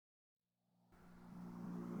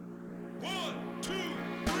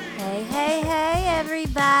Hey,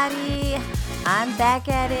 everybody. I'm back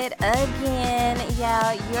at it again.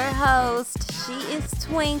 Y'all, your host, she is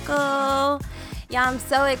Twinkle. Y'all, I'm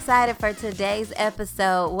so excited for today's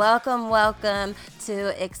episode. Welcome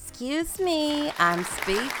to Excuse Me, I'm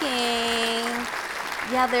Speaking.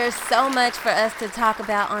 Yeah, there's so much for us to talk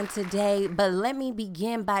about on today, but let me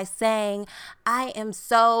begin by saying I am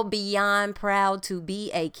so beyond proud to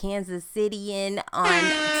be a Kansas Cityan on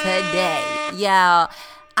today. Y'all,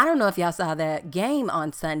 I don't know if y'all saw that game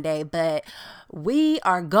on Sunday, but we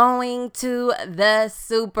are going to the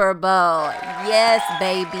Super Bowl. Yes,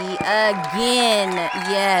 baby, again,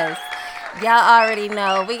 yes. Y'all already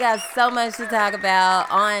know we got so much to talk about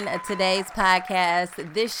on today's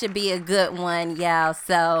podcast. This should be a good one, y'all.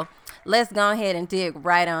 So let's go ahead and dig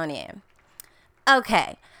right on in.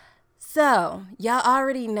 Okay, so y'all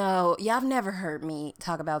already know, y'all have never heard me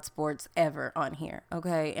talk about sports ever on here,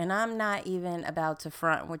 okay? And I'm not even about to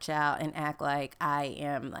front with y'all and act like I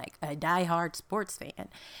am like a diehard sports fan.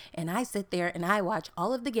 And I sit there and I watch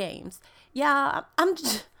all of the games. Yeah,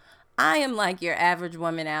 I am like your average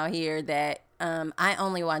woman out here that I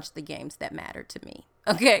only watch the games that matter to me.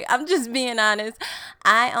 Okay, I'm just being honest.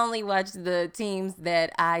 I only watch the teams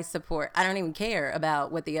that I support. I don't even care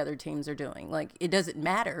about what the other teams are doing. Like, it doesn't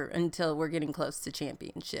matter until we're getting close to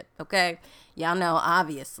championship, okay? Y'all know,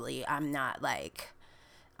 obviously, I'm not like,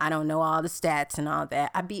 I don't know all the stats and all that.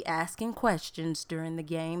 I'd be asking questions during the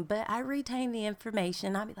game, but I retain the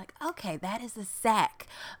information. I'd be like, okay, that is a sack.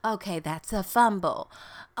 Okay, that's a fumble.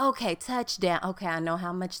 Okay, touchdown. Okay, I know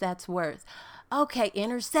how much that's worth. Okay,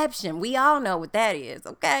 interception. We all know what that is,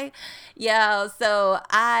 okay? Yeah, so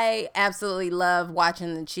I absolutely love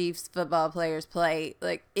watching the Chiefs football players play.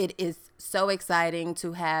 Like, it is so exciting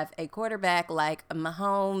to have a quarterback like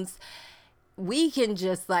Mahomes. We can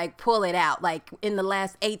just like pull it out like in the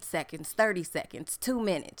last 8 seconds, 30 seconds, 2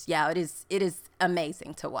 minutes. Yeah, it is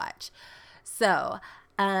amazing to watch. So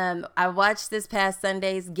I watched this past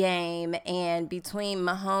Sunday's game, and between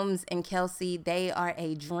Mahomes and Kelsey, they are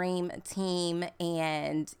a dream team.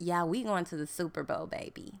 And yeah, we going to the Super Bowl,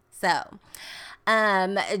 baby. So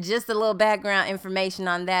just a little background information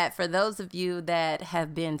on that. For those of you that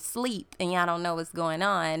have been asleep and y'all don't know what's going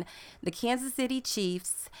on, the Kansas City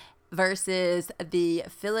Chiefs versus the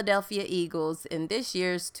Philadelphia Eagles in this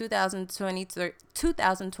year's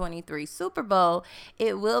 2023 Super Bowl.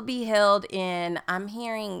 It will be held in, I'm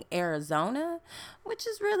hearing, Arizona, which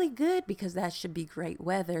is really good because that should be great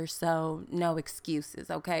weather, so no excuses,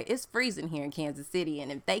 okay? It's freezing here in Kansas City, and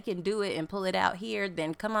if they can do it and pull it out here,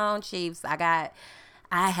 then come on, Chiefs. I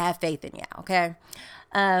have faith in y'all, okay?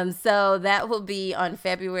 So that will be on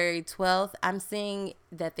February 12th. I'm seeing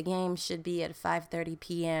that the game should be at 5:30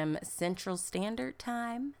 p.m. Central Standard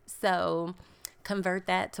Time. So convert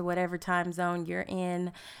that to whatever time zone you're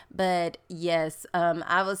in. But yes,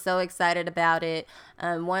 I was so excited about it.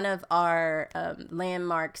 One of our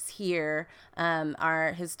landmarks here,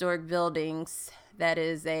 our historic buildings, that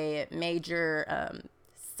is a major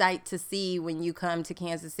sight to see when you come to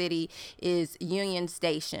Kansas City, is Union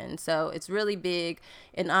Station. So it's really big.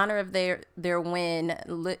 In honor of their win,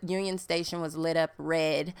 Union Station was lit up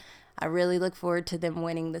red. I really look forward to them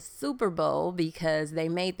winning the Super Bowl because they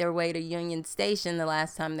made their way to Union Station the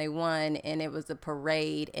last time they won, and it was a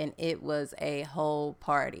parade and it was a whole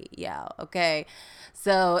party, y'all, okay?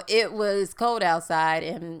 So it was cold outside,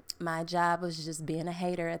 and my job was just being a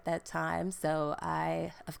hater at that time. So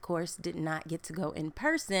I, of course, did not get to go in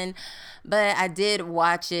person, but I did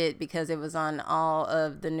watch it because it was on all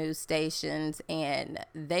of the news stations, and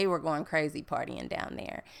they were going crazy partying down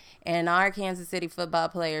there. And our Kansas City football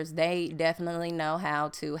players, they definitely know how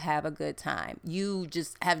to have a good time. You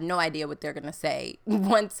just have no idea what they're going to say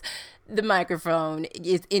once the microphone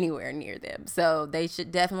is anywhere near them. So they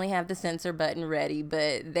should definitely have the censor button ready,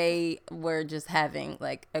 but they were just having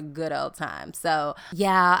like a good old time. So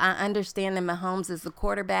yeah, I understand that Mahomes is the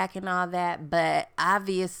quarterback and all that, but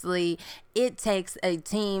obviously it takes a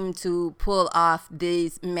team to pull off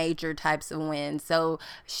these major types of wins. So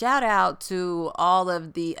shout out to all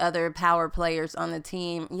of the other power players on the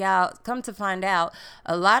team. Y'all, come to find out,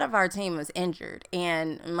 a lot of our team was injured,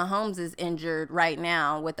 and Mahomes is injured right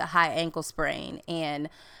now with a high ankle sprain, and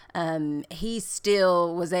he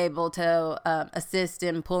still was able to assist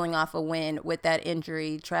in pulling off a win with that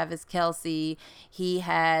injury. Travis Kelce, he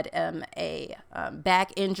had a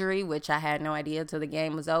back injury, which I had no idea until the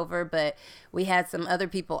game was over, but we had some other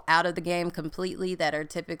people out of the game completely that are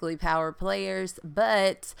typically power players,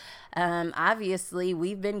 but obviously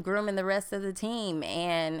we've been grooming the rest of the team.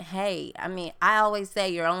 And hey, I mean, I always say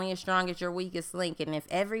you're only as strong as your weakest link, and if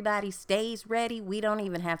everybody stays ready, we don't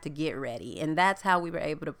even have to get ready. And that's how we were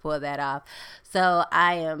able to pull that off. So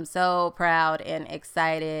I am so proud and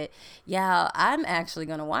excited. Yeah, I'm actually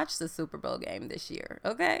going to watch the Super Bowl game this year.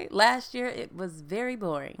 Okay. Last year it was very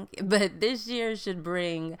boring, but this year should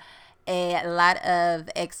bring a lot of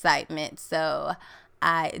excitement. So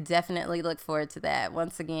I definitely look forward to that.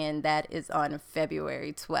 Once again, that is on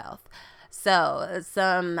February 12th. So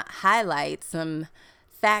some highlights, some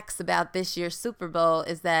facts about this year's Super Bowl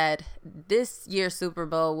is that this year's Super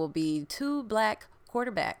Bowl will be 2 black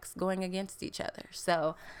quarterbacks going against each other.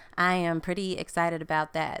 So I am pretty excited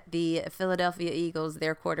about that. The Philadelphia Eagles,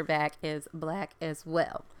 their quarterback is black as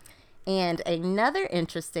well. And another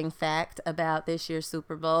interesting fact about this year's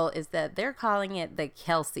Super Bowl is that they're calling it the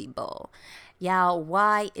Kelce Bowl. Y'all,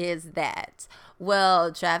 why is that?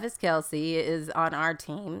 Well, Travis Kelce is on our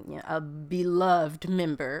team, a beloved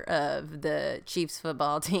member of the Chiefs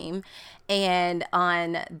football team. And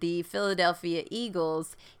on the Philadelphia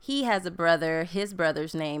Eagles, he has a brother. His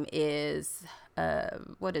brother's name is...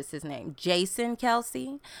 what is his name? Jason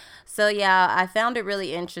Kelce. So yeah, I found it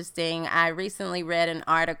really interesting. I recently read an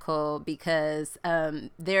article because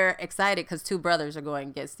they're excited because 2 brothers are going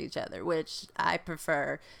against each other, which I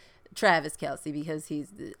prefer Travis Kelce because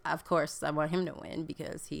of course, I want him to win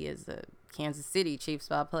because he is a Kansas City Chiefs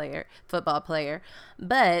football player.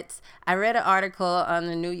 But I read an article on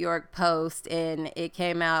the New York Post and it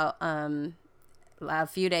came out a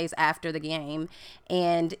few days after the game,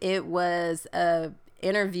 and it was a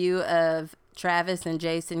interview of Travis and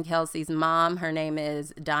Jason Kelce's mom. Her name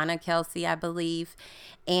is Donna Kelce, I believe.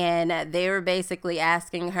 And they were basically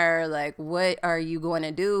asking her, like, what are you going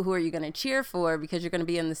to do? Who are you going to cheer for? Because you're going to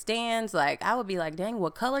be in the stands. Like, I would be like, dang,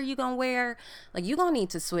 what color you going to wear? Like, you're going to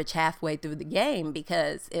need to switch halfway through the game.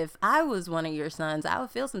 Because if I was one of your sons, I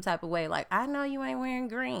would feel some type of way. Like, I know you ain't wearing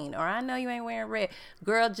green, or I know you ain't wearing red.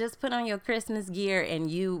 Girl, just put on your Christmas gear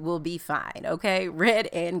and you will be fine. Okay? Red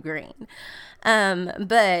and green.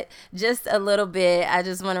 But just a little bit, I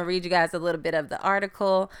just want to read you guys a little bit of the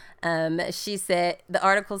article. She said, the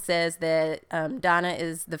article says that Donna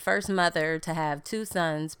is the first mother to have 2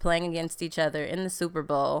 sons playing against each other in the Super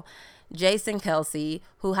Bowl. Jason Kelce,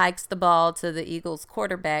 who hikes the ball to the Eagles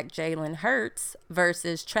quarterback Jalen Hurts,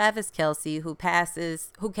 versus Travis Kelce, who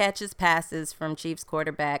catches passes from Chiefs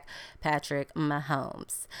quarterback Patrick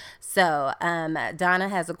Mahomes. So Donna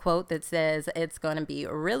has a quote that says, "It's going to be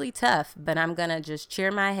really tough, but I'm going to just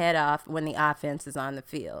cheer my head off when the offense is on the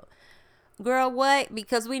field." Girl, what?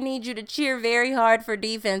 Because we need you to cheer very hard for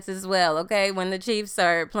defense as well, okay? When the Chiefs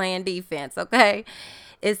are playing defense, okay?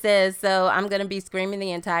 It says, so I'm going to be screaming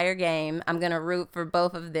the entire game. I'm going to root for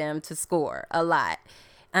both of them to score a lot.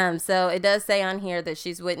 So it does say on here that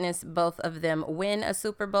she's witnessed both of them win a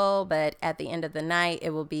Super Bowl, but at the end of the night,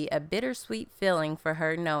 it will be a bittersweet feeling for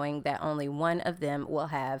her knowing that only one of them will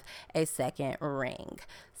have a second ring.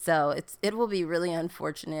 So it will be really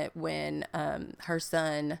unfortunate when her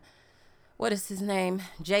son... What is his name?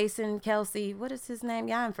 Jason Kelce. What is his name?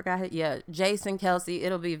 Yeah, I forgot. Yeah, Jason Kelce.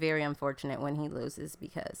 It'll be very unfortunate when he loses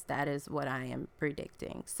because that is what I am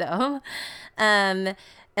predicting. So,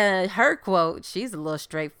 her quote, she's a little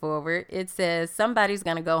straightforward. It says, somebody's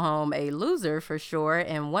going to go home a loser for sure,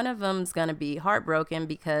 and one of them's going to be heartbroken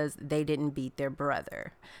because they didn't beat their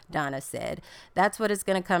brother, Donna said. That's what it's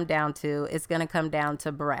going to come down to. It's going to come down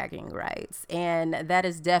to bragging rights. And that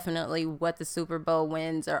is definitely what the Super Bowl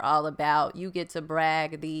wins are all about. You get to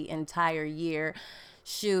brag the entire year.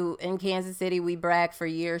 Shoot, in Kansas City, we brag for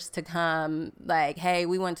years to come. Like, hey,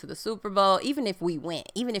 we went to the Super Bowl. Even if we win,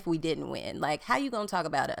 even if we didn't win, like, how you gonna talk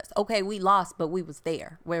about us? Okay, we lost, but we was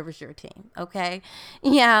there. Where was your team? Okay,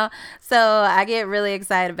 yeah. So I get really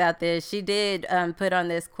excited about this. She did put on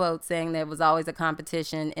this quote saying there was always a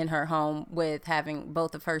competition in her home with having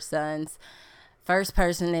both of her sons. First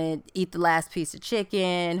person to eat the last piece of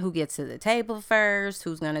chicken, who gets to the table first,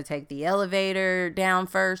 who's going to take the elevator down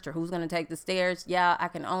first, or who's going to take the stairs. Yeah, I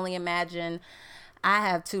can only imagine. I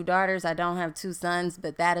have 2 daughters. I don't have 2 sons,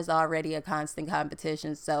 but that is already a constant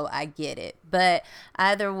competition, so I get it. But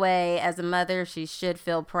either way, as a mother, she should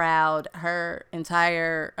feel proud. Her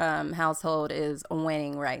entire household is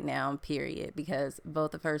winning right now, period, because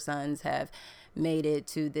both of her sons have made it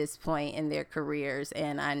to this point in their careers,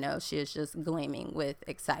 and I know she is just gleaming with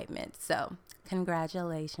excitement. So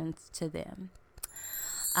congratulations to them.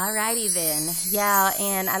 Alrighty then. Yeah,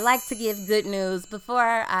 and I like to give good news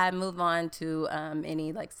before I move on to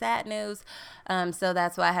any like sad news. So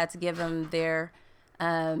that's why I had to give them their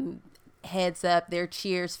heads up, their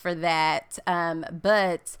cheers for that.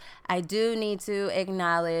 But I do need to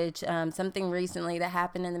acknowledge something recently that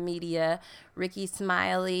happened in the media. Ricky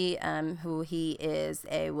Smiley, who he is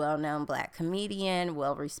a well-known black comedian,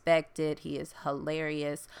 well-respected. He is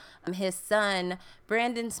hilarious. His son,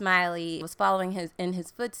 Brandon Smiley, was following in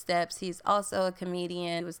his footsteps. He's also a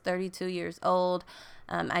comedian. He was 32 years old.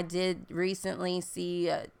 I did recently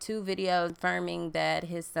see 2 videos confirming that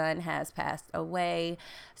his son has passed away.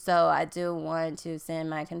 So I do want to send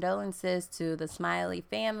my condolences to the Smiley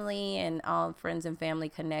family and all friends and family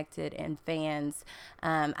connected and fans.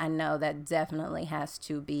 I know that definitely has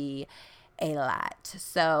to be a lot.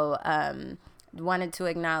 So wanted to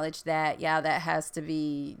acknowledge that. Yeah, that has to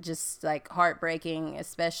be just like heartbreaking,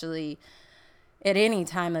 especially at any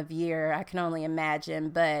time of year. I can only imagine,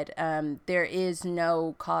 but there is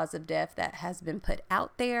no cause of death that has been put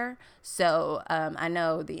out there. So I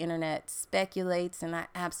know the internet speculates, and I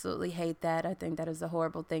absolutely hate that. I think that is a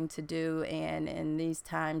horrible thing to do, and in these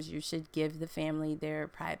times you should give the family their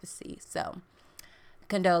privacy. So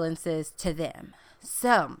condolences to them.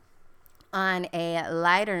 So on a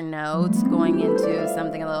lighter note, going into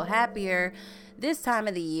something a little happier, this time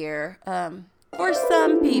of the year, for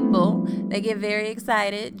some people, they get very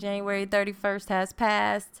excited. January 31st has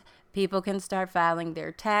passed. People can start filing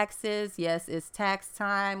their taxes. Yes, it's tax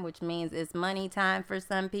time, which means it's money time for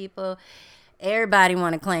some people. Everybody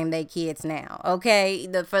want to claim their kids now, okay?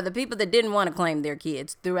 For the people that didn't want to claim their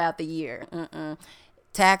kids throughout the year,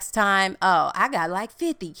 tax time. Oh, I got like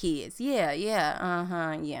 50 kids.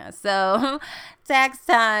 Yeah. So tax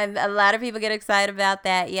time. A lot of people get excited about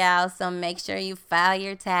that, y'all. So make sure you file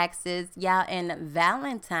your taxes, y'all. And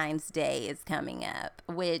Valentine's Day is coming up,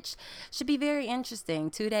 which should be very interesting.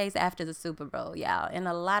 2 days after the Super Bowl, y'all. And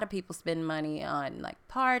a lot of people spend money on like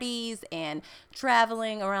parties and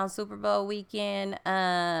traveling around Super Bowl weekend.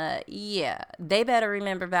 Yeah, they better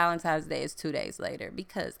remember Valentine's Day is 2 days later,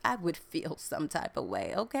 because I would feel some type of way.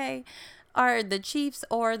 Okay, are the Chiefs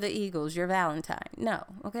or the Eagles your Valentine? No.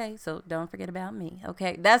 Okay, so don't forget about me.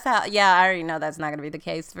 Okay, that's how. Yeah, I already know that's not gonna be the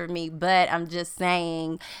case for me, but I'm just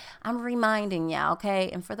saying, I'm reminding y'all. Okay,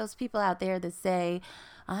 and for those people out there that say,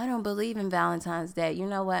 I don't believe in Valentine's Day, you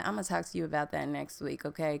know what? I'm going to talk to you about that next week,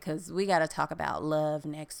 okay? Because we got to talk about love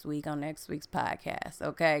next week on next week's podcast,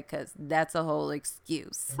 okay? Because that's a whole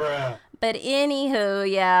excuse. Bruh. But anywho,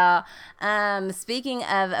 y'all, speaking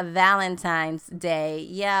of Valentine's Day,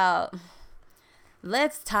 y'all,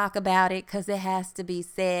 let's talk about it, because it has to be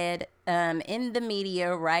said. In the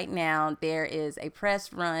media right now, there is a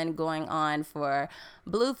press run going on for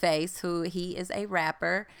Blueface, who he is a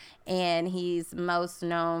rapper, and he's most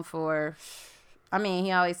known for, I mean,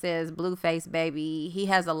 he always says Blueface baby. He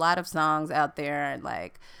has a lot of songs out there,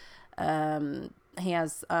 like he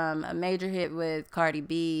has a major hit with Cardi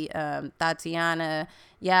B, Tatiana.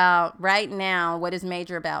 Y'all, right now, what is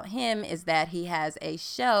major about him is that he has a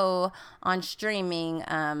show on streaming.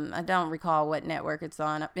 I don't recall what network it's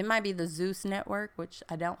on. It might be the Zeus network, which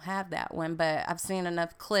I don't have that one, but I've seen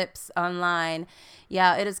enough clips online.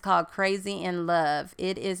 Yeah, it is called Crazy in Love.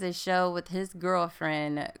 It is a show with his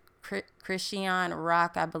girlfriend, Chrisean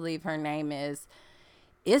Rock, I believe her name is.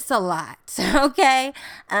 It's a lot, okay?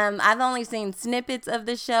 I've only seen snippets of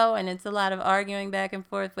the show, and it's a lot of arguing back and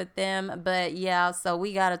forth with them. But yeah, so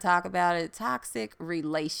we got to talk about it. Toxic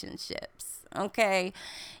relationships, okay?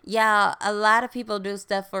 Yeah, a lot of people do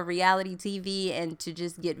stuff for reality TV and to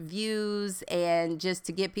just get views and just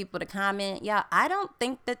to get people to comment. Yeah, I don't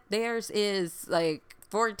think that theirs is like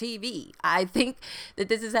for TV. I think that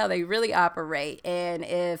this is how they really operate. And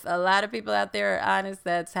if a lot of people out there are honest,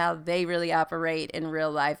 that's how they really operate in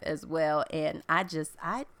real life as well. And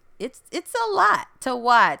it's a lot to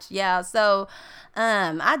watch. Yeah. So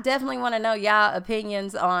I definitely want to know y'all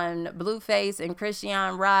opinions on Blueface and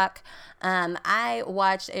Chrisean Rock. I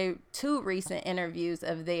watched 2 recent interviews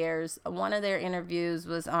of theirs. One of their interviews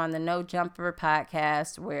was on the No Jumper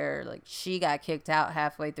podcast, where like she got kicked out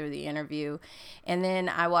halfway through the interview. And then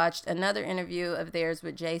I watched another interview of theirs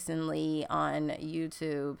with Jason Lee on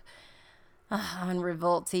YouTube. On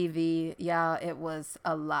Revolt TV, y'all, it was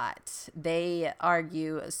a lot. They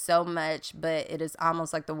argue so much, but it is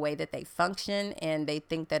almost like the way that they function, and they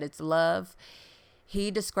think that it's love.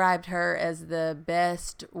 He described her as the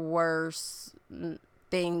best, worst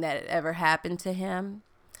thing that ever happened to him.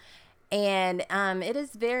 And it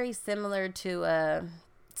is very similar to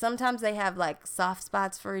sometimes they have like soft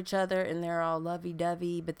spots for each other and they're all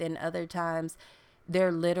lovey-dovey, but then other times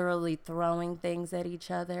they're literally throwing things at each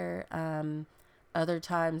other. Other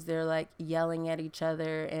times they're like yelling at each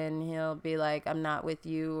other, and he'll be like, I'm not with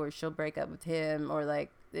you, or she'll break up with him, or like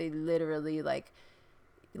they literally like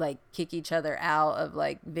like kick each other out of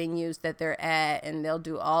like venues that they're at, and they'll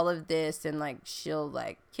do all of this, and like she'll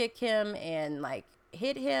like kick him and like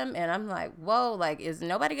hit him, and I'm like, whoa, like, is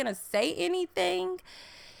nobody gonna say anything?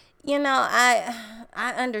 You know,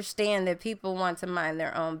 I understand that people want to mind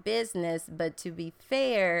their own business, but to be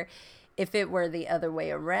fair, if it were the other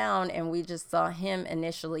way around and we just saw him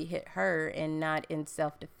initially hit her and not in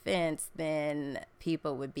self-defense, then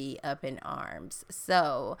people would be up in arms.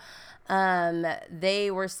 So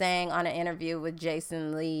they were saying on an interview with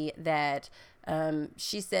Jason Lee that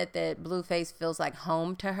she said that Blueface feels like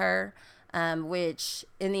home to her, which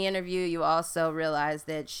in the interview you also realize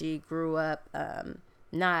that she grew up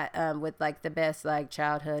not with like the best like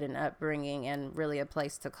childhood and upbringing and really a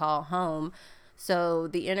place to call home. So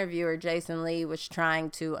the interviewer, Jason Lee, was trying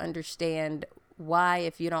to understand why,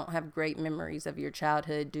 if you don't have great memories of your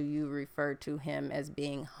childhood, do you refer to him as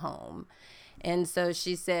being home? And so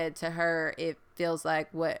she said to her, it feels like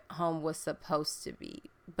what home was supposed to be,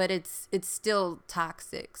 but it's still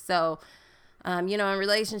toxic. So, you know, in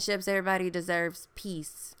relationships, everybody deserves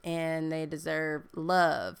peace and they deserve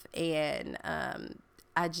love. And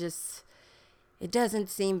it doesn't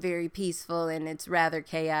seem very peaceful, and it's rather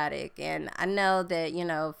chaotic. And I know that, you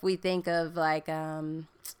know, if we think of like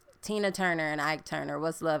Tina Turner and Ike Turner,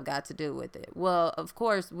 what's love got to do with it? Well, of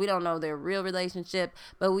course, we don't know their real relationship,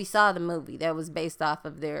 but we saw the movie that was based off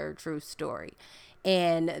of their true story.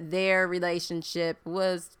 And their relationship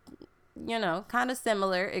was, you know, kind of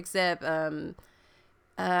similar, except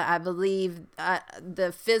I believe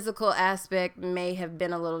the physical aspect may have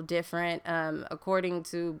been a little different. According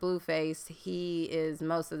to Blueface, he is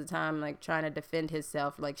most of the time like trying to defend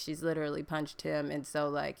himself. Like she's literally punched him, and so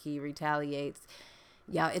like he retaliates.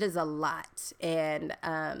 Yeah, it is a lot, and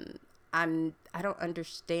I don't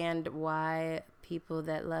understand why people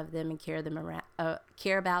that love them and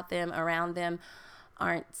care about them around them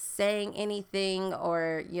aren't saying anything,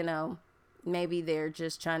 or you know, maybe they're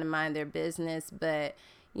just trying to mind their business. But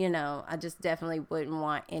you know, I just definitely wouldn't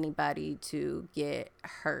want anybody to get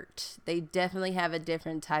hurt. They definitely have a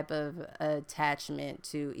different type of attachment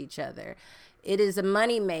to each other. It is a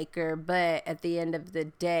money maker, but at the end of the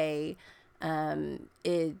day,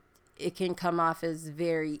 it can come off as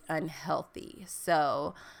very unhealthy.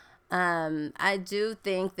 So I do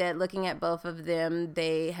think that looking at both of them,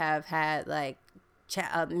 they have had like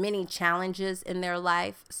many challenges in their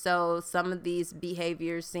life. So some of these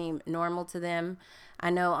behaviors seem normal to them. I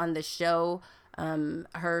know on the show,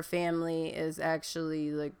 her family is actually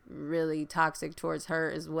like really toxic towards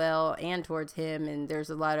her as well, and towards him. And there's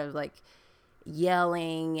a lot of like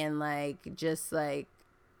yelling and like just like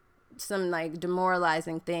some like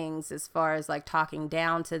demoralizing things as far as like talking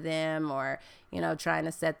down to them, or you know, trying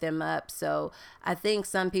to set them up. So I think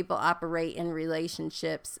some people operate in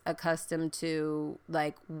relationships accustomed to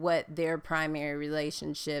like what their primary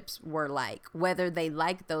relationships were like, whether they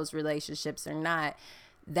like those relationships or not.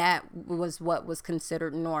 That was what was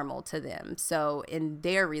considered normal to them. So in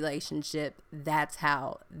their relationship, that's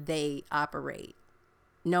how they operate,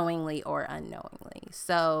 knowingly or unknowingly.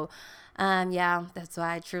 So yeah, that's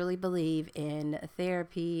why I truly believe in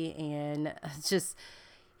therapy and just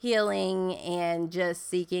healing and just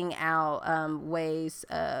seeking out ways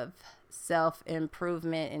of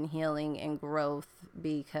self-improvement and healing and growth,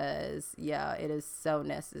 because yeah, it is so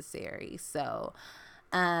necessary. So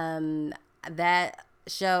that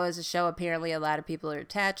show is a show apparently a lot of people are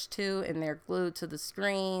attached to, and they're glued to the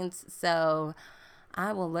screens. So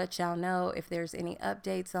I will let y'all know if there's any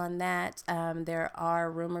updates on that. There are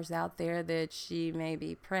rumors out there that she may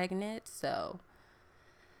be pregnant. So,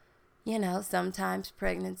 you know, sometimes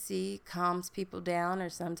pregnancy calms people down, or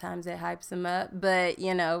sometimes it hypes them up. But,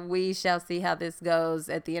 you know, we shall see how this goes.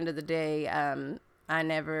 At the end of the day, I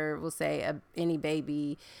never will say any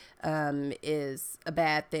baby is a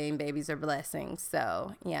bad thing. Babies are blessings.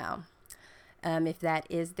 So, yeah. If that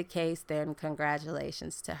is the case, then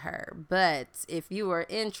congratulations to her. But if you are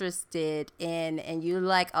interested in and you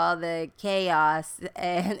like all the chaos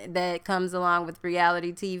and that comes along with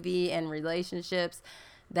reality TV and relationships,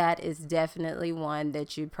 that is definitely one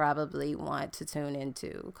that you probably want to tune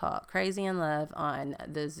into, called Crazy in Love on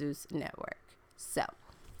the Zeus Network. So,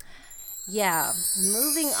 yeah,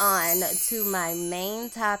 moving on to my main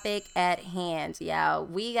topic at hand. Y'all,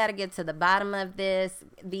 we got to get to the bottom of this.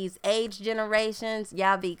 These age generations,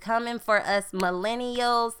 y'all be coming for us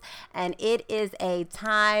millennials, and it is a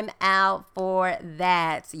time out for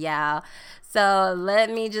that, y'all. So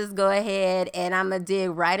let me just go ahead and I'm going to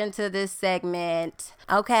dig right into this segment.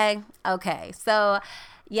 Okay. So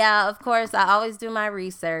yeah, of course, I always do my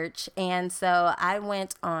research. And so I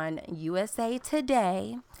went on USA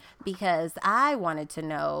Today because I wanted to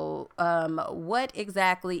know what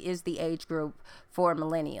exactly is the age group for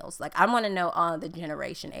millennials. Like, I want to know all the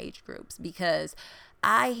generation age groups, because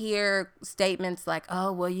I hear statements like,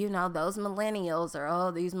 oh, well, those millennials, or,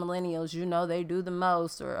 oh, these millennials, they do the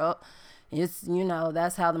most, or, oh, it's,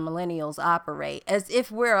 that's how the millennials operate, as if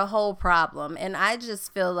we're a whole problem. And I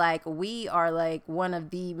just feel like we are like one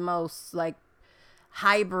of the most like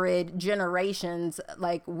hybrid generations.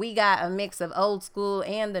 Like, we got a mix of old school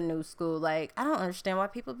and the new school. Like, I don't understand why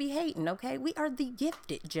people be hating. Okay, we are the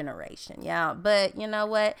gifted generation, yeah. But you know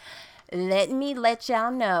what, let me let y'all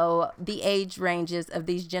know the age ranges of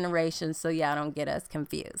these generations so y'all don't get us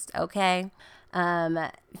confused. Okay,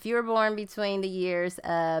 if you were born between the years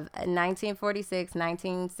of 1946,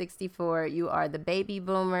 1964, you are the baby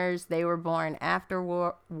boomers. They were born after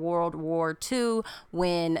World War II,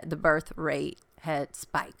 when the birth rate had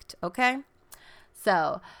spiked. Okay,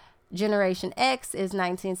 so Generation X is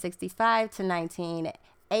 1965 to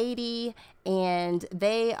 1980, and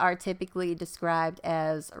they are typically described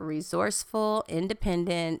as resourceful,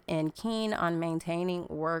 independent, and keen on maintaining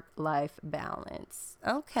work-life balance.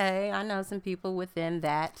 Okay, I know some people within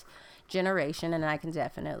that generation, and I can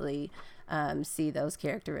definitely see those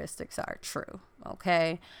characteristics are true.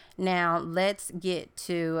 Okay, now let's get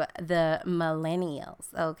to the millennials.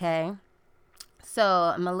 Okay,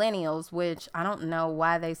 so millennials, which I don't know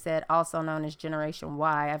why they said also known as Generation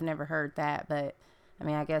Y. I've never heard that, but I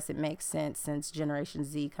mean, I guess it makes sense since Generation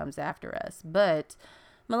Z comes after us. But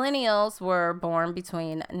millennials were born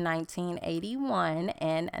between 1981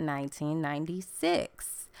 and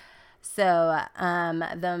 1996. So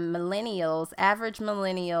the millennials, average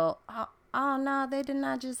millennial, oh no, they did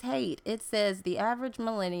not just hate. It says the average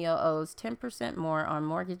millennial owes 10% more on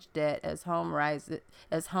mortgage debt as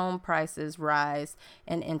home prices rise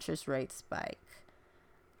and interest rates spike.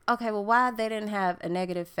 Okay, well, why they didn't have a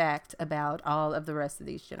negative fact about all of the rest of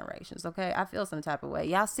these generations? Okay, I feel some type of way.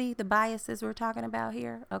 Y'all see the biases we're talking about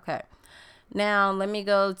here? Okay. Now, let me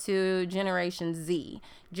go to Generation Z.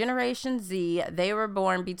 Generation Z, they were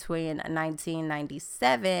born between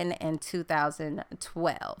 1997 and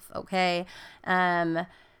 2012, okay?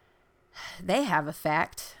 They have a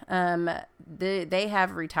fact. They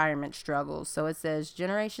have retirement struggles. So it says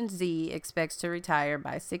Generation Z expects to retire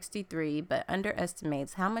by 63, but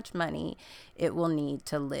underestimates how much money it will need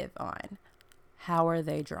to live on. How are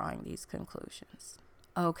they drawing these conclusions?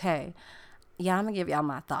 Okay. Yeah, I'm going to give y'all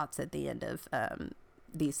my thoughts at the end of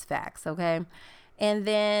these facts, okay? And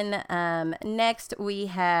then next we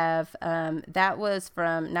have, that was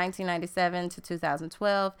from 1997 to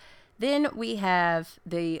 2012. Then we have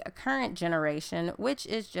the current generation, which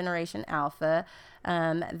is Generation Alpha.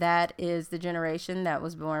 That is the generation that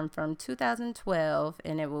was born from 2012,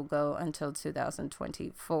 and it will go until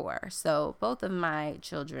 2024. So both of my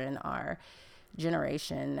children are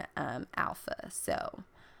Generation Alpha. So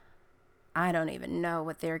I don't even know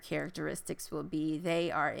what their characteristics will be. They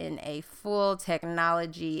are in a full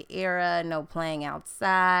technology era, no playing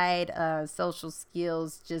outside, social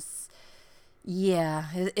skills, just, yeah,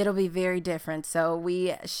 it'll be very different. So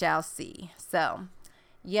we shall see. So,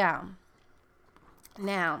 yeah.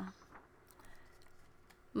 Now,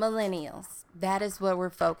 millennials, that is what we're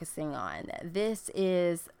focusing on. This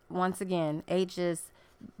is, once again, ages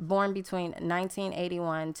born between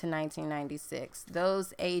 1981 to 1996.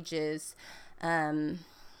 Those ages,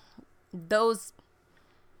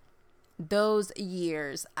 those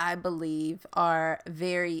years, I believe, are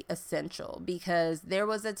very essential, because there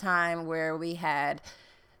was a time where we had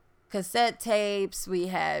cassette tapes, we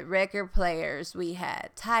had record players, we had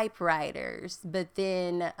typewriters, but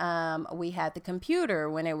then we had the computer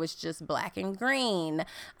when it was just black and green.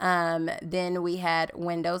 Then we had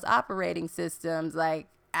Windows operating systems like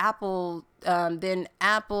Apple. Then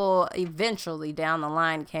Apple eventually down the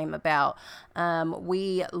line came about.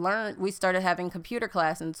 We started having computer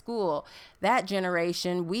class in school. That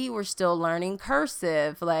generation, we were still learning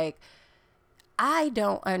cursive. Like, I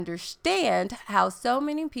don't understand how so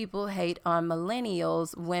many people hate on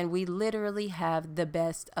millennials when we literally have the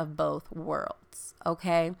best of both worlds.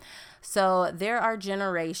 Okay, so there are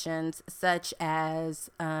generations such as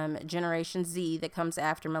Generation Z that comes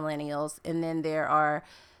after millennials, and then there are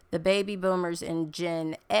the baby boomers and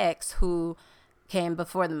Gen X who came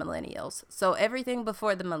before the millennials. So everything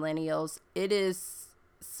before the millennials, it is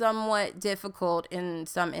somewhat difficult in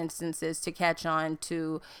some instances to catch on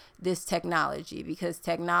to this technology, because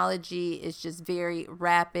technology is just very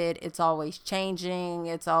rapid. It's always changing.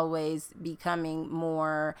 It's always becoming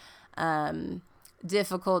more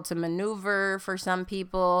difficult to maneuver for some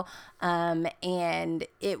people. And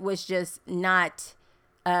it was just not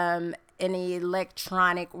an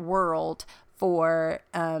electronic world for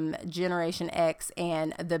Generation X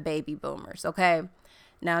and the baby boomers. Okay.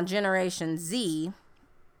 Now, Generation Z,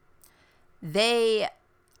 they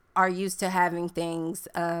are used to having things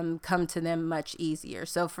come to them much easier.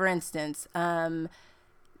 So, for instance,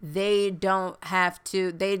 they didn't have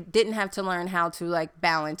to learn how to like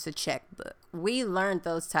balance a checkbook. We learned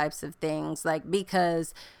those types of things like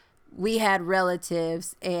because we had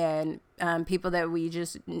relatives and people that we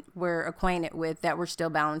just were acquainted with that were still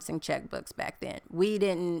balancing checkbooks back then. We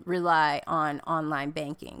didn't rely on online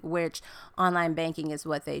banking, which online banking is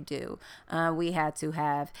what they do. We had to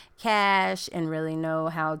have cash and really know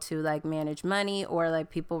how to like manage money, or like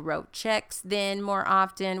people wrote checks then more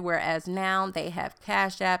often, whereas now they have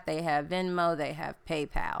Cash App, they have Venmo, they have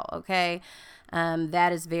PayPal. Okay.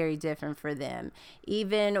 That is very different for them.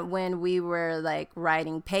 Even when we were like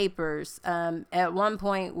writing papers, at one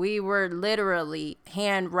point we were literally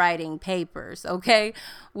handwriting papers. Okay.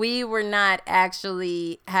 We were not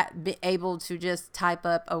actually able to just type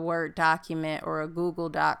up a Word document or a Google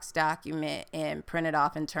Docs document and print it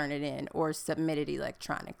off and turn it in or submit it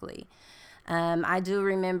electronically. I do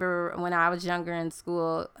remember when I was younger in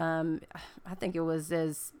school, I think it was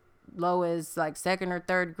as low as like second or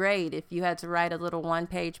third grade, if you had to write a little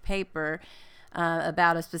 1-page paper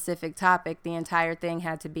about a specific topic, the entire thing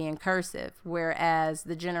had to be in cursive. Whereas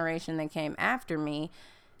the generation that came after me,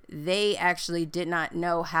 they actually did not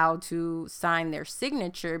know how to sign their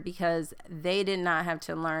signature because they did not have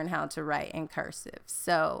to learn how to write in cursive.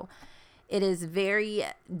 So it is very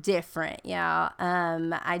different, y'all.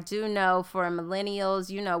 I do know for millennials,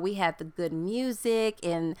 we had the good music,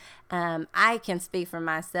 and I can speak for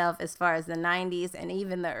myself as far as the 90s and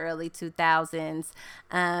even the early 2000s.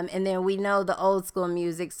 And then we know the old school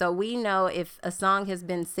music. So we know if a song has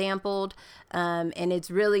been sampled and it's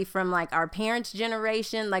really from like our parents'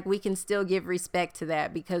 generation, like we can still give respect to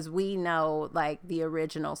that because we know like the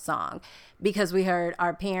original song because we heard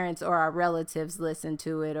our parents or our relatives listen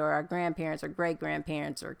to it, or our grandparents or great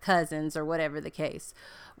grandparents or cousins or whatever the case.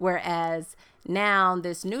 Whereas now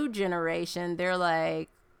this new generation, they're like,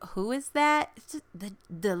 who is that? It's just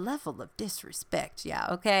the level of disrespect, yeah.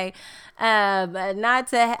 Okay. I'm not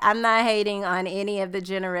hating on any of the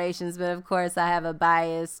generations, but of course I have a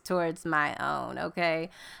bias towards my own. Okay.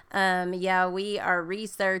 Yeah, we are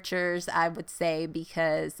researchers, I would say,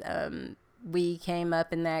 because we came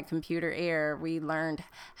up in that computer era. We learned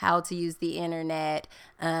how to use the internet.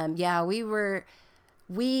 Yeah, we were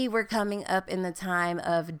coming up in the time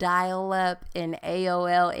of dial-up and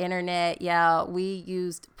AOL internet. Yeah, we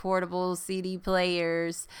used portable CD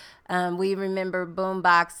players. We remember boom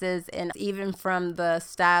boxes, and even from the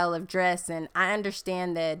style of dress. And I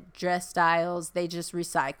understand that dress styles, they just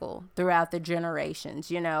recycle throughout the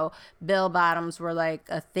generations. Bell bottoms were like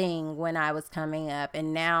a thing when I was coming up.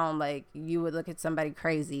 And now, like, you would look at somebody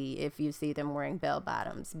crazy if you see them wearing bell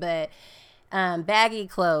bottoms. But baggy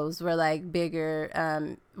clothes were like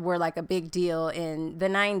were like a big deal in the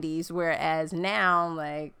 90s, whereas now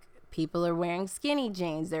like people are wearing skinny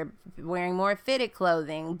jeans, they're wearing more fitted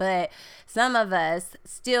clothing, but some of us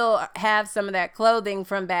still have some of that clothing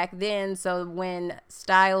from back then. So when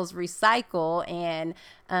styles recycle and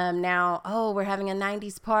now, we're having a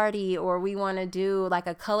 90s party, or we want to do like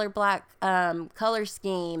a color block color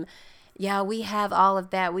scheme, yeah, we have all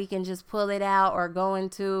of that. We can just pull it out or go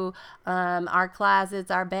into our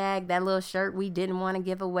closets, our bag, that little shirt we didn't want to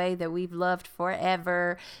give away that we've loved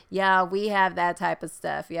forever. Yeah, we have that type of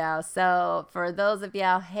stuff, y'all. So for those of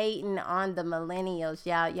y'all hating on the millennials,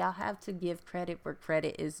 y'all have to give credit where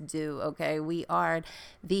credit is due, okay? We are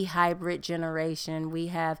the hybrid generation. We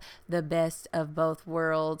have the best of both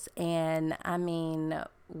worlds. And I mean,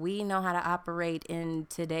 we know how to operate in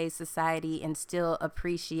today's society and still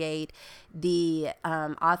appreciate the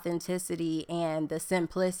authenticity and the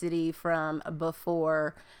simplicity from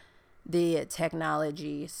before the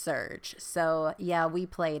technology surge. So yeah, we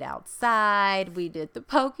played outside. We did the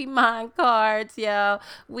Pokemon cards, yo.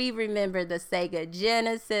 We remember the Sega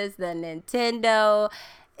Genesis, the Nintendo.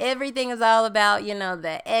 Everything is all about,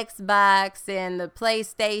 the Xbox and the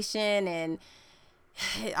PlayStation, and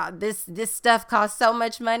this stuff cost so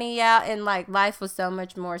much money, and like life was so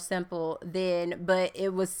much more simple then, but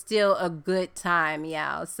it was still a good time,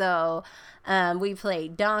 so we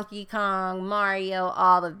played Donkey Kong, Mario,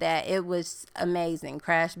 all of that. It was amazing.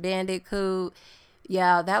 Crash Bandicoot,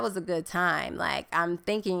 that was a good time. Like, I'm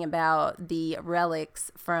thinking about the relics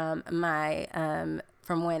from my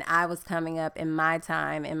from when I was coming up in my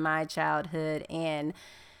time, in my childhood, and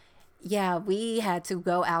yeah, we had to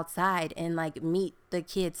go outside and like meet the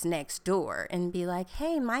kids next door and be like,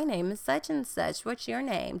 hey, my name is such and such. What's your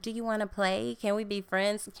name? Do you want to play? Can we be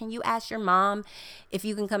friends? Can you ask your mom if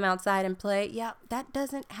you can come outside and play? Yeah, that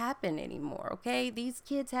doesn't happen anymore. Okay. These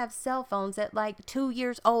kids have cell phones at like 2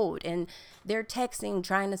 years old and they're texting,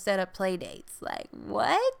 trying to set up play dates. Like,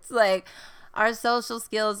 what? Like, our social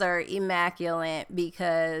skills are immaculate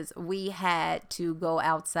because we had to go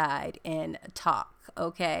outside and talk.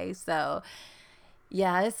 Okay. So,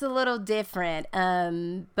 yeah, it's a little different.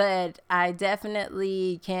 But I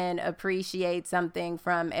definitely can appreciate something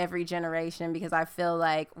from every generation because I feel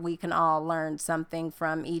like we can all learn something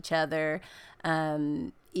from each other.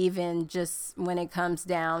 Even just when it comes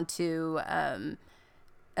down to,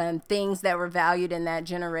 things that were valued in that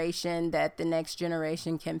generation that the next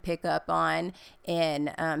generation can pick up on and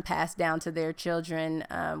pass down to their children.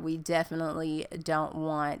 We definitely don't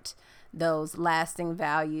want those lasting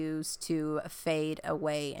values to fade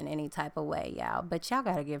away in any type of way, y'all. But y'all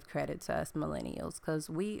got to give credit to us millennials because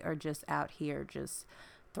we are just out here just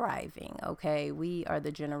thriving. Okay, we are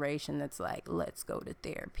the generation that's like, let's go to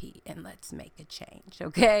therapy and let's make a change.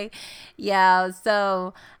 Okay, yeah.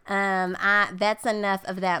 So that's enough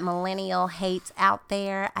of that millennial hate out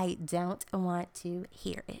there. I don't want to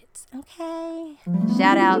hear it. Okay,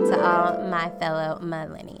 shout out to all my fellow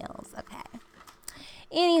millennials. Okay.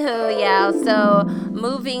 Anywho, y'all, so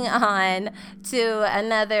moving on to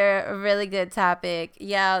another really good topic.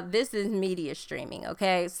 Y'all, this is media streaming,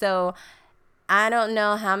 okay? So I don't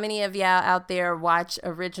know how many of y'all out there watch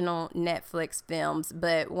original Netflix films,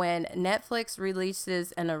 but when Netflix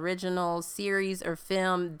releases an original series or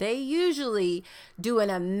film, they usually do an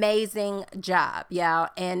amazing job, y'all.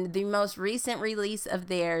 And the most recent release of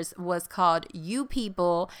theirs was called You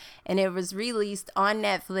People, and it was released on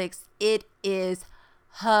Netflix. It is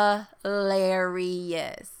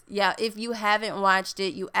hilarious. Yeah, if you haven't watched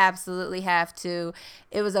it, you absolutely have to.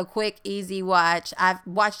 It was a quick, easy watch. I've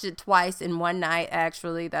watched it twice in one night,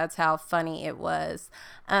 actually. That's how funny it was.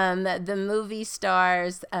 The movie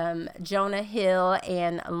stars Jonah Hill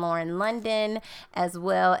and Lauren London, as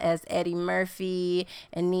well as Eddie Murphy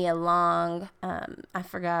and Nia Long. I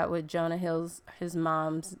forgot what Jonah Hill's his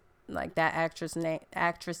mom's like that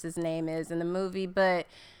actress's name is in the movie, but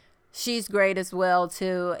she's great as well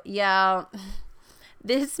too. Yeah,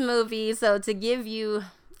 this movie, so to give you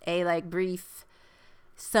a like brief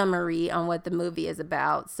summary on what the movie is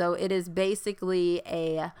about. So it is basically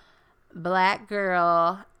a black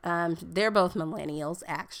girl. They're both millennials,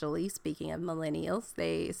 actually. Speaking of millennials,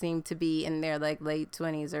 they seem to be in their like late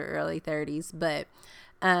 20s or early 30s, but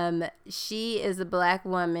she is a black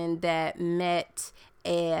woman that met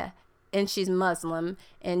and she's Muslim,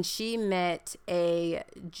 and she met a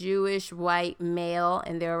Jewish white male,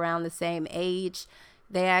 and they're around the same age.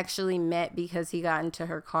 They actually met because he got into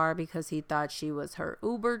her car because he thought she was her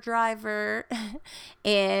Uber driver.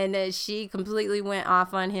 And she completely went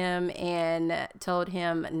off on him and told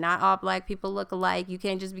him, not all black people look alike. You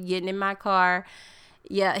can't just be getting in my car.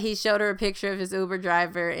 Yeah, he showed her a picture of his Uber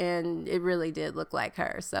driver, and it really did look like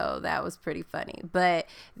her. So that was pretty funny. But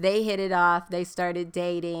they hit it off. They started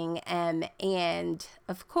dating. And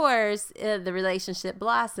of course, the relationship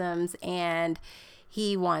blossoms, and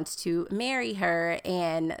he wants to marry her.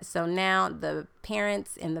 And so now the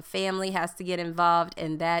parents and the family has to get involved.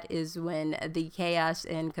 And that is when the chaos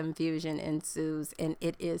and confusion ensues. And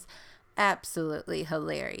it is absolutely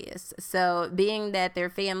hilarious. So being that their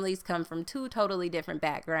families come from two totally different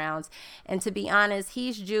backgrounds, and to be honest,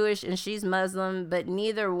 he's Jewish and she's Muslim, but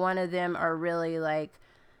neither one of them are really like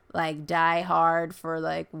die hard for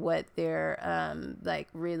like what their like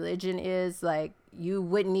religion is. Like, you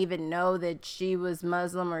wouldn't even know that she was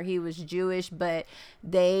Muslim or he was Jewish, but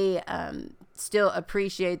they still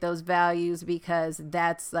appreciate those values because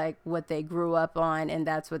that's like what they grew up on and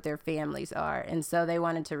that's what their families are. And so they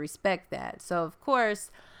wanted to respect that. So of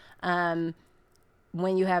course,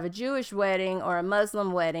 when you have a Jewish wedding or a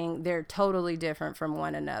Muslim wedding, they're totally different from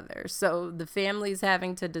one another. So the family's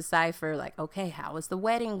having to decipher, like, okay, how is the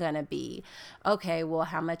wedding going to be? Okay, well,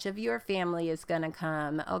 how much of your family is going to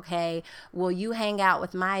come? Okay, will you hang out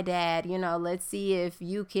with my dad? You know, let's see if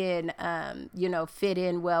you can, fit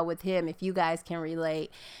in well with him, if you guys can relate.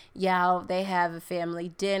 Yeah, they have a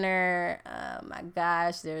family dinner. Oh my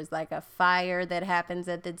gosh, there's like a fire that happens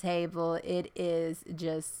at the table. It is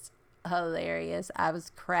just hilarious. I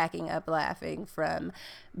was cracking up laughing from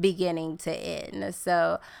beginning to end.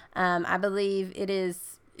 So I believe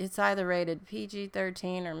it's either rated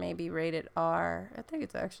PG-13 or maybe rated R. I think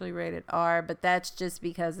it's actually rated R, but that's just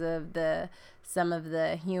because of some of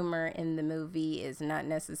the humor in the movie is not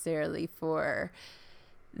necessarily for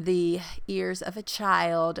the ears of a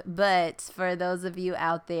child. But for those of you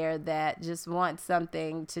out there that just want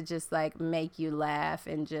something to just like make you laugh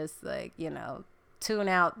and just like, tune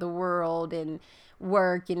out the world and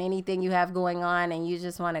work and anything you have going on, and you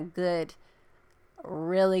just want a good,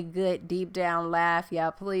 really good deep down laugh,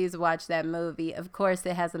 y'all, please watch that movie. Of course,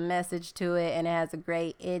 it has a message to it and it has a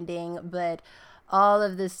great ending, but all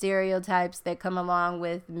of the stereotypes that come along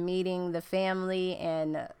with meeting the family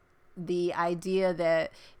and the idea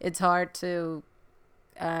that it's hard to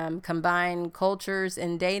combine cultures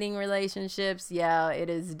in dating relationships, yeah, it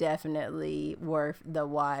is definitely worth the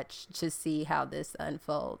watch to see how this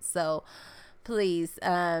unfolds. So please,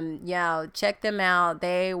 check them out.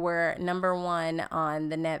 They were number one on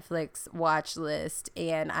the Netflix watch list,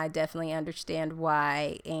 and I definitely understand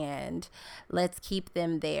why, and let's keep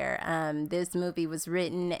them there. This movie was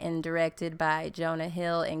written and directed by Jonah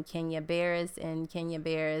Hill and Kenya Barris, and Kenya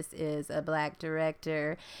Barris is a Black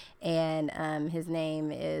director, and his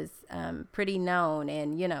name is pretty known.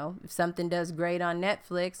 And, if something does great on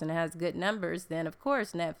Netflix and has good numbers, then of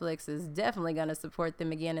course Netflix is definitely going to support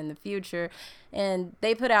them again in the future. And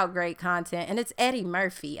they put out great content, and it's Eddie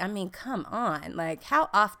Murphy. I mean, come on. Like, how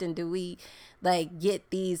often do we get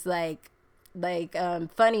these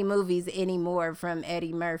funny movies anymore from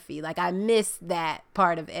Eddie Murphy? Like, I miss that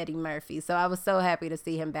part of Eddie Murphy. So I was so happy to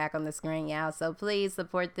see him back on the screen, y'all. So please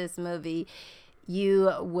support this movie.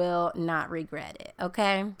 You will not regret it.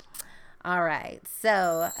 Okay. All right.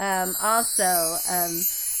 So,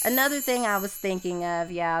 another thing I was thinking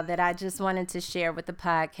of, y'all, that I just wanted to share with the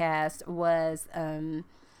podcast was,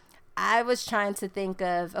 I was trying to think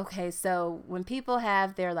of, okay, so when people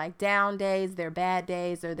have their down days, their bad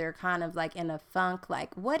days, or they're kind of in a funk,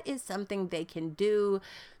 what is something they can do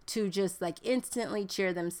to just instantly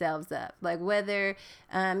cheer themselves up? Whether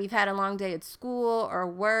you've had a long day at school or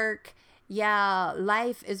work, yeah,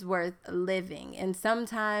 life is worth living. And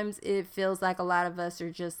sometimes it feels like a lot of us are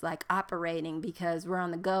just operating because we're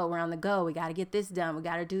on the go. We got to get this done. We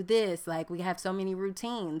got to do this. We have so many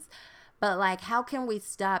routines. But how can we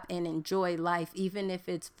stop and enjoy life, even if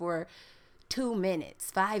it's for 2 minutes,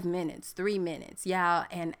 5 minutes, 3 minutes? Yeah.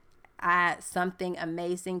 And something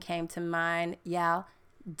amazing came to mind. Yeah.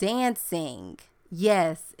 Dancing.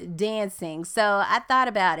 Yes, dancing. So I thought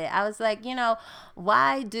about it. I was like,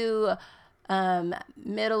 why do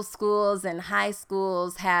middle schools and high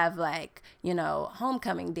schools have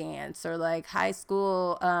homecoming dance, or high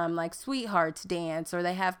school sweethearts dance, or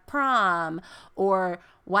they have prom? Or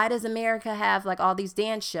why does America have all these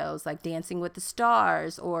dance shows like Dancing with the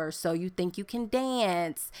Stars or So You Think You Can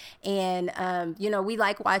Dance? And we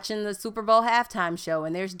like watching the Super Bowl halftime show,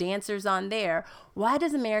 and there's dancers on there. Why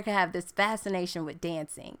does America have this fascination with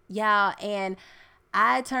dancing? Yeah. And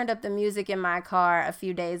I turned up the music in my car a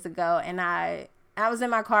few days ago, and I was in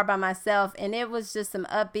my car by myself, and it was just some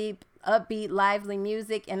upbeat, lively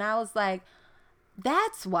music. And I was like,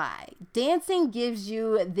 that's why dancing gives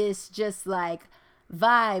you this just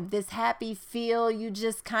vibe, this happy feel. You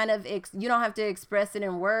just kind of, you don't have to express it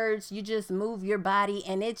in words. You just move your body,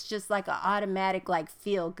 and it's just an automatic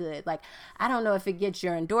feel good. I don't know if it gets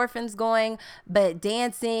your endorphins going, but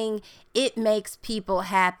dancing, it makes people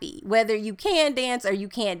happy. Whether you can dance or you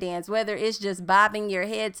can't dance, whether it's just bobbing your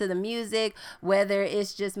head to the music, whether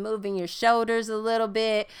it's just moving your shoulders a little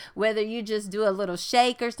bit, whether you just do a little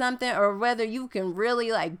shake or something, or whether you can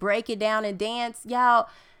really break it down and dance, y'all.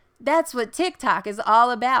 That's what TikTok is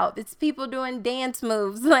all about. It's people doing dance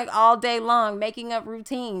moves all day long, making up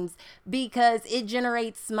routines, because it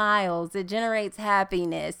generates smiles. It generates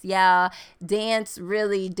happiness. Yeah, dance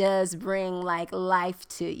really does bring life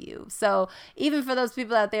to you. So even for those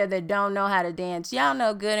people out there that don't know how to dance, y'all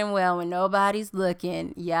know good and well when nobody's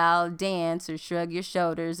looking, y'all dance or shrug your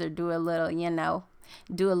shoulders or do a little,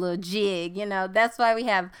 do a little jig. That's why we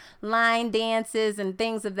have line dances and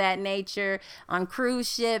things of that nature. On cruise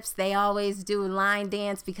ships, they always do line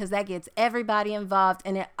dance because that gets everybody involved,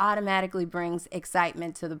 and it automatically brings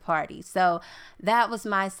excitement to the party. So that was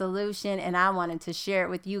my solution, and I wanted to share it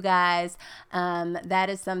with you guys. That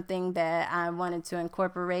is something that I wanted to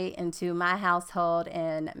incorporate into my household,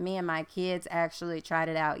 and me and my kids actually tried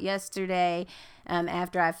it out yesterday.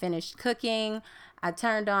 After I finished cooking, I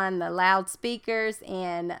turned on the loudspeakers,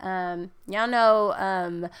 and y'all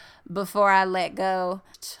know, Before I Let Go,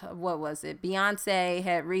 what was it? Beyonce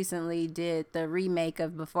had recently did the remake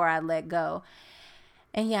of Before I Let Go.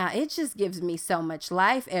 And yeah, it just gives me so much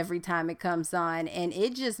life every time it comes on, and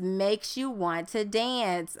it just makes you want to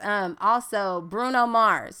dance. Also, Bruno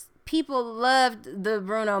Mars. people loved the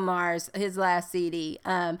Bruno Mars, his last CD.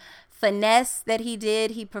 Finesse that he did.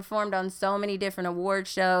 He performed on so many different award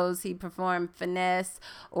shows. He performed Finesse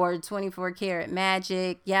or 24 Karat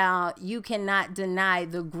Magic. Yeah, you cannot deny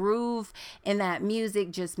the groove in that music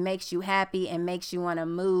just makes you happy and makes you want to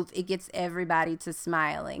move. It gets everybody to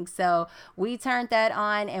smiling. So we turned that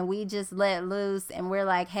on and we just let loose, and we're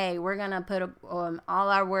like, hey, we're going to put all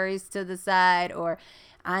our worries to the side, or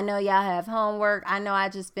I know y'all have homework. I know I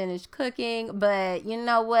just finished cooking, but you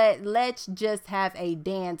know what? Let's just have a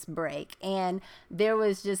dance break. And there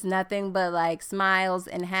was just nothing but like smiles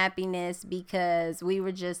and happiness because we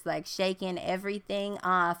were just like shaking everything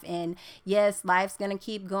off. And yes, life's going to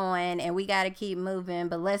keep going and we got to keep moving,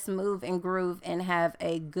 but let's move and groove and have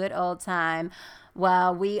a good old time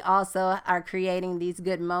while we also are creating these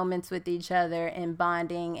good moments with each other and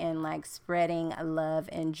bonding and like spreading love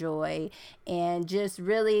and joy and just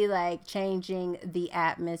really like changing the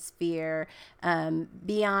atmosphere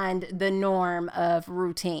beyond the norm of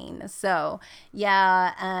routine. So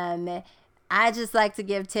yeah, I just like to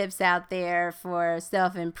give tips out there for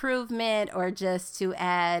self-improvement or just to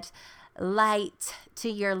add light to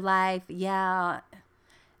your life. Yeah,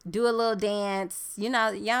 do a little dance. You know,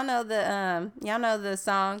 y'all know the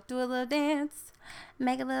song, do a little dance,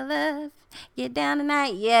 make a little love, get down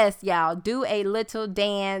tonight. Yes, y'all, do a little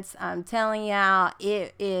dance. I'm telling y'all,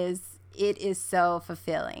 it is so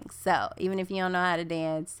fulfilling. So even if you don't know how to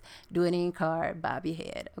dance, do it in your car, bob your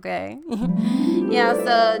head, okay? Yeah,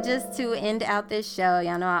 so just to end out this show,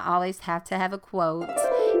 y'all know I always have to have a quote.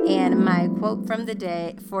 And my quote from the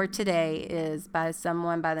day for today is by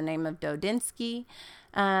someone by the name of Dodinsky.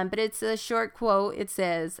 But it's a short quote. It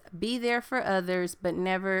says, "Be there for others, but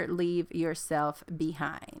never leave yourself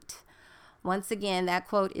behind." Once again, that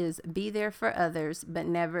quote is, "Be there for others, but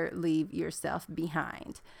never leave yourself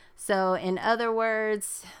behind." So in other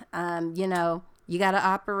words, you know, you got to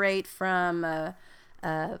operate from a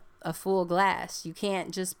full glass. You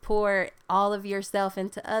can't just pour all of yourself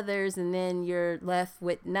into others and then you're left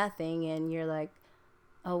with nothing and you're like,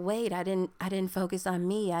 oh wait, I didn't focus on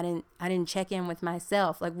me. I didn't check in with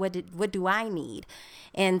myself. Like what do I need?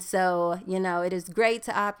 And so, you know, it is great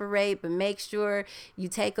to operate, but make sure you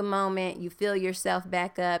take a moment, you fill yourself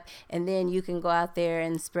back up, and then you can go out there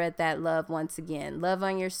and spread that love once again. Love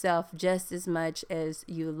on yourself just as much as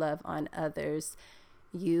you love on others.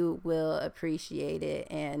 You will appreciate it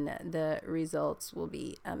and the results will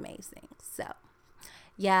be amazing. So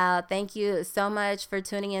yeah, thank you so much for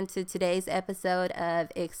tuning into today's episode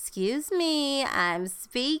of Excuse Me, I'm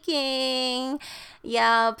Speaking.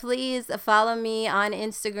 Y'all, please follow me on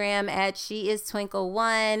Instagram at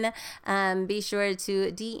SheIsTwinkle1. Be sure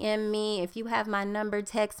to DM me. If you have my number,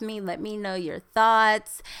 text me. Let me know your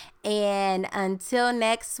thoughts. And until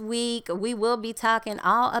next week, we will be talking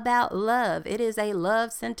all about love. It is a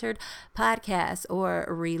love-centered podcast or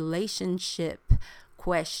relationship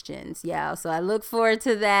questions. Yeah, so I look forward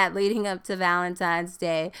to that leading up to Valentine's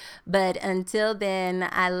Day. But until then,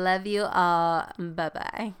 I love you all.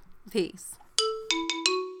 Bye-bye. Peace.